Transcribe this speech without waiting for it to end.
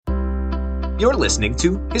You're listening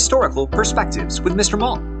to Historical Perspectives with Mr.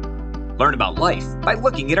 Malt. Learn about life by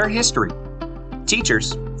looking at our history.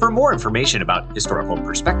 Teachers, for more information about historical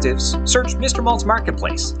perspectives, search Mr. Malt's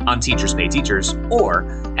Marketplace on Teachers Pay Teachers or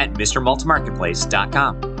at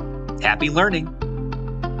mrmaltmarketplace.com. Happy learning!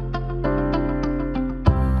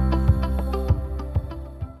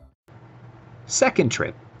 Second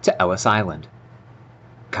trip to Ellis Island.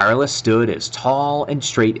 Carla stood as tall and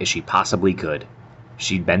straight as she possibly could.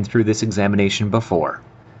 She'd been through this examination before,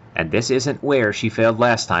 and this isn't where she failed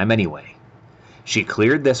last time anyway. She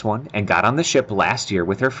cleared this one and got on the ship last year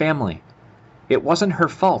with her family. It wasn't her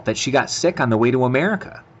fault that she got sick on the way to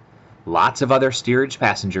America. Lots of other steerage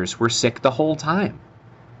passengers were sick the whole time.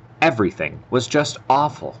 Everything was just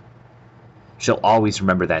awful. She'll always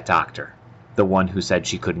remember that doctor, the one who said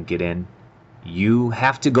she couldn't get in. "You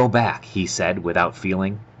have to go back," he said without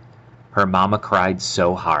feeling. Her mama cried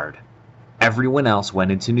so hard. Everyone else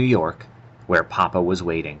went into New York, where Papa was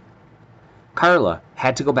waiting. Carla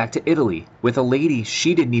had to go back to Italy with a lady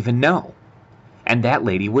she didn't even know. And that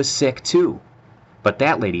lady was sick too. But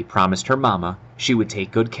that lady promised her mama she would take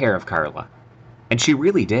good care of Carla. And she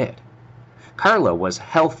really did. Carla was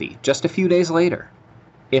healthy just a few days later.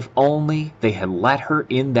 If only they had let her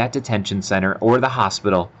in that detention center or the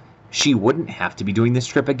hospital, she wouldn't have to be doing this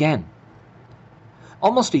trip again.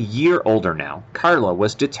 Almost a year older now, Carla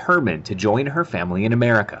was determined to join her family in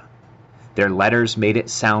America. Their letters made it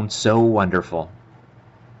sound so wonderful.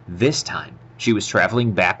 This time, she was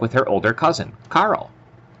traveling back with her older cousin, Carl.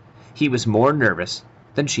 He was more nervous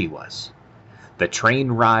than she was. The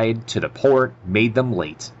train ride to the port made them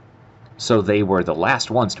late, so they were the last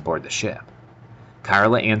ones to board the ship.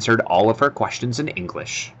 Carla answered all of her questions in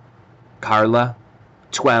English. Carla,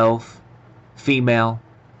 12, female,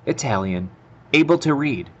 Italian, able to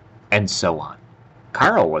read, and so on.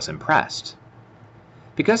 Carl was impressed.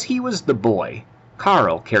 Because he was the boy,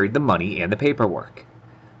 Carl carried the money and the paperwork.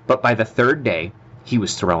 But by the third day, he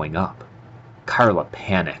was throwing up. Carla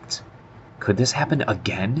panicked. Could this happen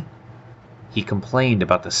again? He complained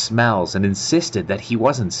about the smells and insisted that he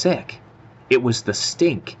wasn't sick. It was the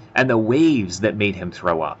stink and the waves that made him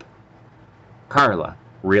throw up. Carla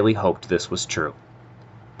really hoped this was true,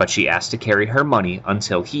 but she asked to carry her money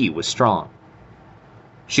until he was strong.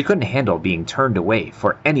 She couldn't handle being turned away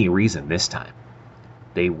for any reason this time.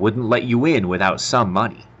 They wouldn't let you in without some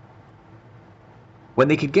money. When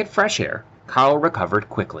they could get fresh air, Carl recovered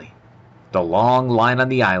quickly. The long line on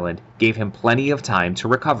the island gave him plenty of time to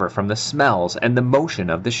recover from the smells and the motion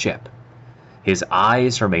of the ship. His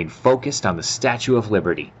eyes remained focused on the Statue of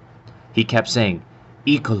Liberty. He kept saying,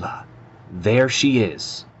 "Eccola, there she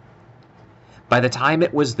is." By the time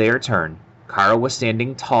it was their turn, Carl was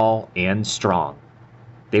standing tall and strong.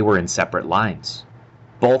 They were in separate lines.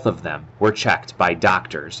 Both of them were checked by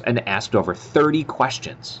doctors and asked over 30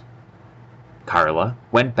 questions. Carla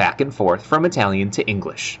went back and forth from Italian to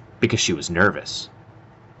English because she was nervous.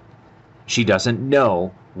 She doesn't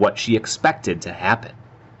know what she expected to happen,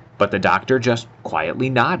 but the doctor just quietly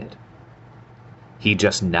nodded. He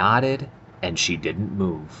just nodded and she didn't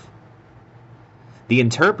move. The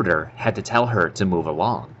interpreter had to tell her to move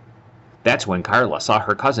along. That's when Carla saw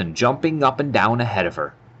her cousin jumping up and down ahead of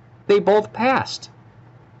her. They both passed.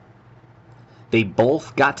 They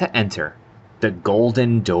both got to enter the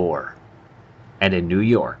Golden Door. And in New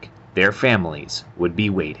York, their families would be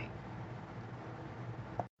waiting.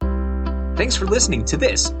 Thanks for listening to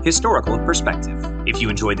this Historical Perspective. If you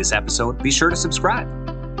enjoyed this episode, be sure to subscribe.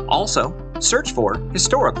 Also, search for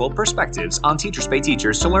Historical Perspectives on Teachers Pay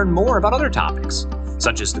Teachers to learn more about other topics,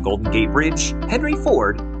 such as the Golden Gate Bridge, Henry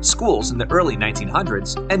Ford, schools in the early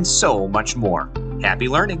 1900s, and so much more. Happy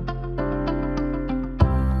learning!